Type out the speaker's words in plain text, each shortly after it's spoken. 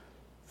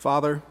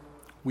Father,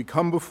 we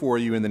come before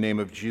you in the name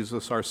of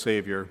Jesus, our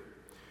Savior,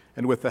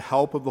 and with the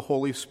help of the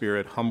Holy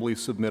Spirit humbly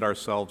submit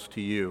ourselves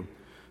to you,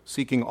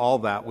 seeking all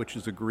that which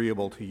is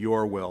agreeable to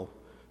your will,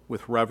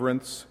 with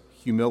reverence,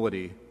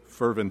 humility,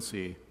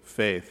 fervency,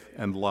 faith,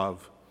 and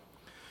love.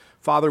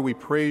 Father, we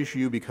praise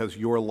you because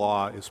your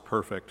law is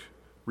perfect,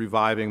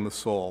 reviving the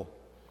soul.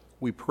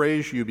 We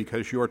praise you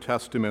because your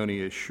testimony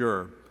is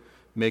sure,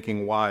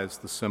 making wise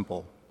the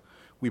simple.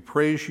 We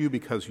praise you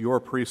because your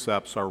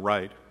precepts are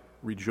right,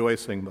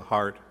 rejoicing the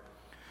heart.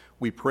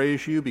 We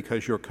praise you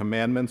because your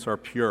commandments are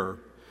pure,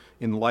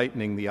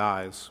 enlightening the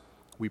eyes.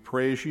 We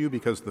praise you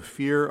because the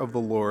fear of the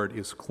Lord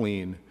is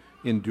clean,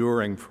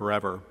 enduring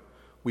forever.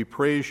 We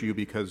praise you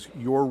because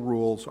your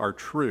rules are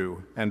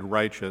true and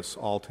righteous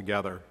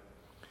altogether.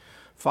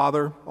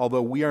 Father,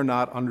 although we are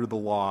not under the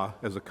law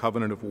as a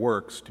covenant of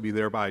works to be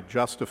thereby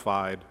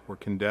justified or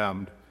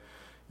condemned,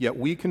 yet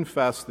we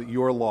confess that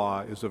your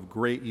law is of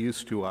great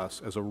use to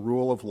us as a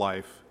rule of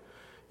life,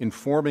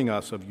 informing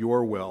us of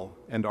your will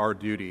and our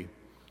duty,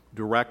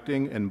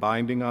 directing and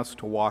binding us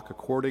to walk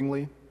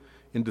accordingly,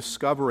 in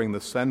discovering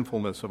the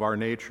sinfulness of our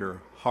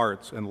nature,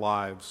 hearts, and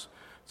lives,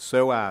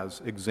 so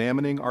as,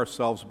 examining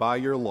ourselves by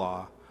your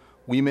law,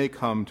 we may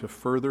come to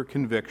further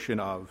conviction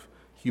of,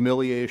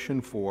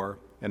 humiliation for,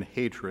 and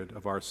hatred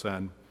of our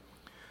sin,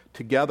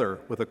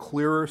 together with a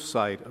clearer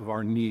sight of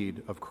our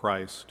need of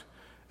Christ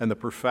and the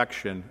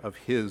perfection of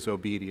his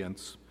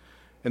obedience.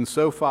 And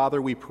so,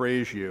 Father, we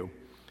praise you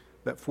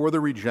that for the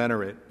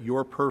regenerate,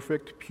 your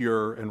perfect,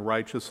 pure, and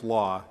righteous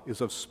law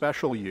is of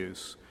special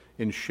use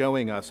in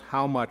showing us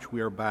how much we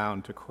are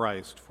bound to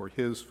Christ for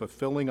his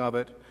fulfilling of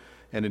it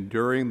and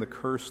enduring the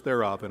curse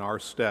thereof in our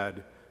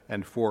stead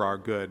and for our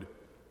good.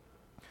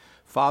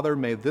 Father,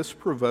 may this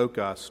provoke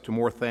us to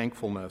more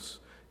thankfulness,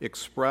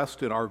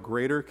 expressed in our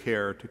greater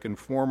care to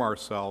conform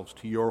ourselves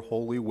to your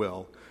holy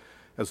will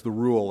as the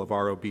rule of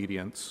our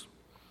obedience.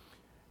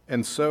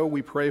 And so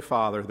we pray,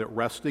 Father, that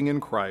resting in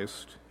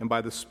Christ and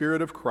by the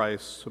Spirit of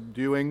Christ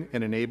subduing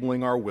and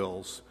enabling our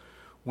wills,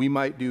 we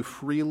might do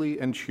freely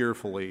and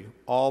cheerfully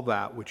all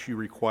that which you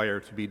require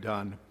to be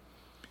done.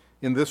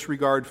 In this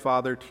regard,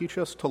 Father, teach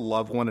us to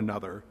love one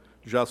another,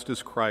 just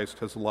as Christ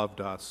has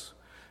loved us.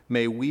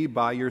 May we,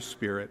 by your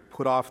Spirit,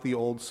 put off the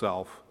old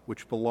self,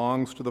 which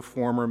belongs to the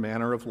former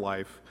manner of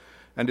life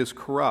and is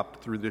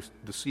corrupt through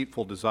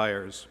deceitful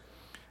desires,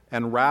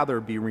 and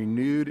rather be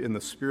renewed in the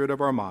spirit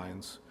of our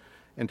minds,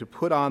 and to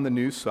put on the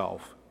new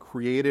self,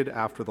 created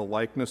after the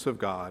likeness of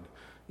God,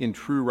 in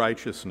true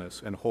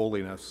righteousness and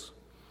holiness.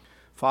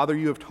 Father,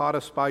 you have taught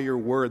us by your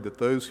word that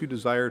those who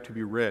desire to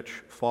be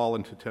rich fall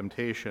into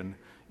temptation,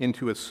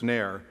 into a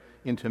snare,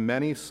 into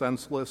many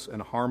senseless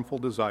and harmful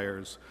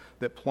desires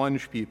that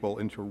plunge people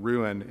into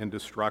ruin and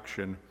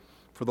destruction.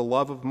 For the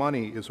love of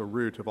money is a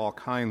root of all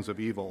kinds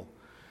of evil.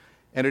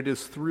 And it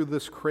is through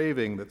this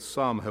craving that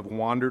some have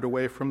wandered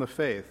away from the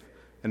faith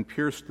and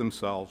pierced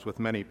themselves with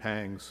many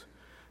pangs.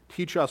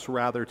 Teach us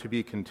rather to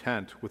be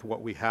content with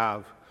what we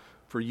have,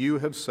 for you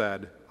have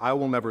said, I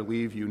will never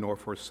leave you nor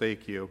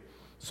forsake you.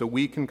 So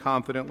we can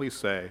confidently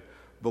say,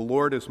 the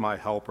Lord is my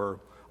helper,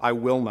 I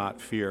will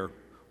not fear.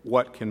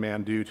 What can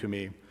man do to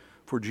me?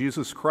 For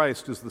Jesus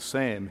Christ is the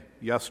same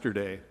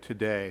yesterday,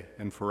 today,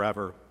 and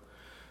forever.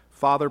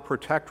 Father,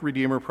 protect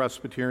Redeemer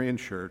Presbyterian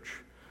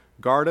Church.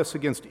 Guard us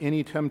against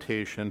any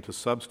temptation to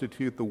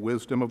substitute the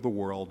wisdom of the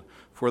world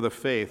for the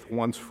faith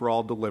once for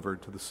all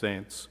delivered to the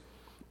saints.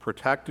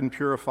 Protect and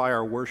purify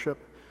our worship,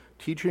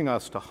 teaching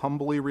us to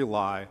humbly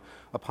rely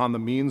upon the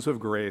means of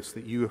grace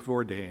that you have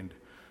ordained,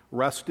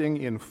 resting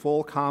in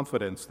full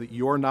confidence that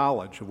your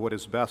knowledge of what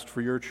is best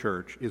for your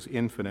church is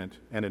infinite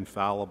and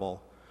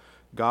infallible.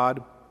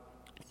 God,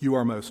 you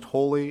are most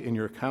holy in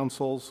your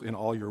counsels, in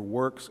all your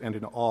works, and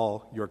in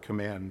all your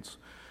commands.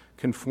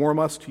 Conform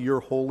us to your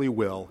holy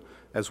will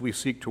as we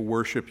seek to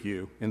worship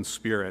you in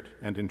spirit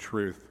and in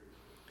truth.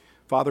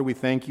 Father, we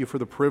thank you for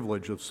the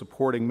privilege of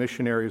supporting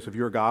missionaries of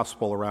your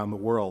gospel around the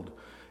world,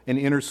 and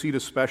intercede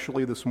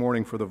especially this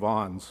morning for the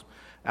Vaughns,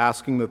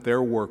 asking that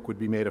their work would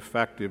be made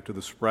effective to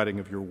the spreading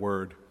of your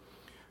word.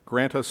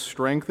 Grant us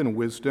strength and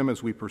wisdom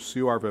as we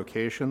pursue our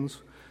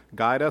vocations.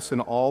 Guide us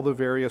in all the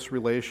various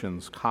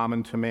relations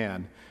common to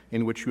man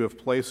in which you have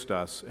placed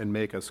us, and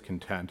make us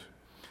content.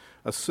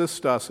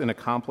 Assist us in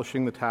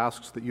accomplishing the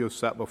tasks that you have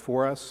set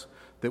before us,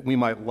 that we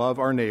might love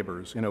our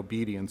neighbors in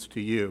obedience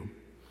to you.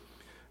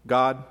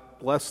 God,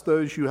 bless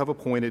those you have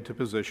appointed to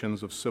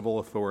positions of civil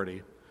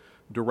authority.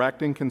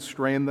 Direct and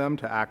constrain them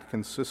to act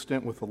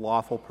consistent with the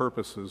lawful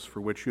purposes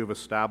for which you have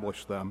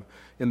established them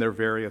in their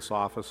various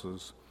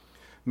offices.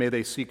 May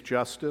they seek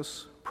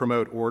justice,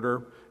 promote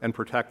order, and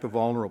protect the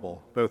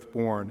vulnerable, both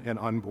born and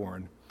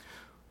unborn.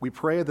 We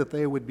pray that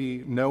they would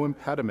be no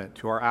impediment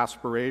to our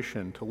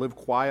aspiration to live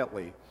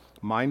quietly,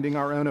 minding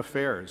our own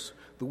affairs,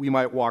 that we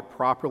might walk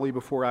properly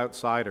before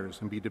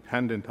outsiders and be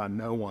dependent on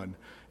no one,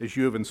 as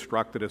you have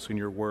instructed us in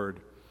your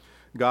word.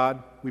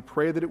 God, we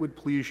pray that it would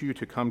please you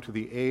to come to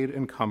the aid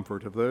and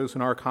comfort of those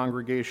in our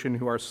congregation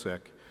who are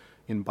sick,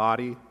 in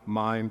body,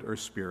 mind, or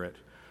spirit,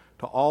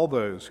 to all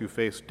those who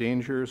face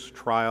dangers,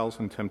 trials,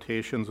 and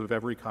temptations of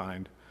every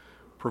kind.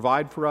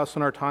 Provide for us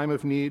in our time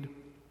of need.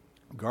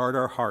 Guard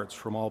our hearts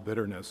from all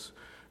bitterness,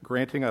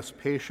 granting us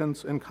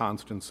patience and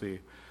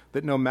constancy,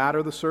 that no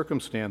matter the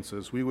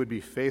circumstances, we would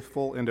be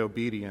faithful and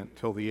obedient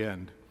till the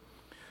end.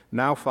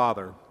 Now,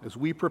 Father, as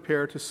we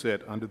prepare to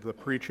sit under the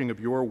preaching of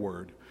your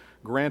word,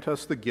 grant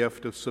us the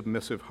gift of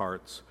submissive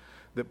hearts,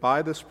 that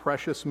by this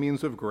precious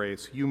means of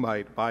grace you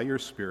might, by your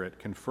Spirit,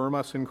 confirm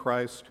us in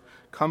Christ,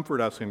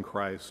 comfort us in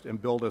Christ,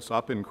 and build us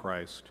up in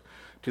Christ,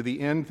 to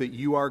the end that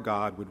you, our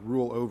God, would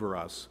rule over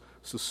us,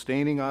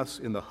 sustaining us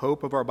in the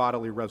hope of our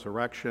bodily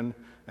resurrection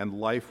and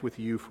life with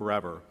you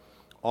forever,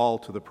 all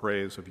to the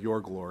praise of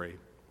your glory.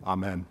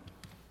 Amen.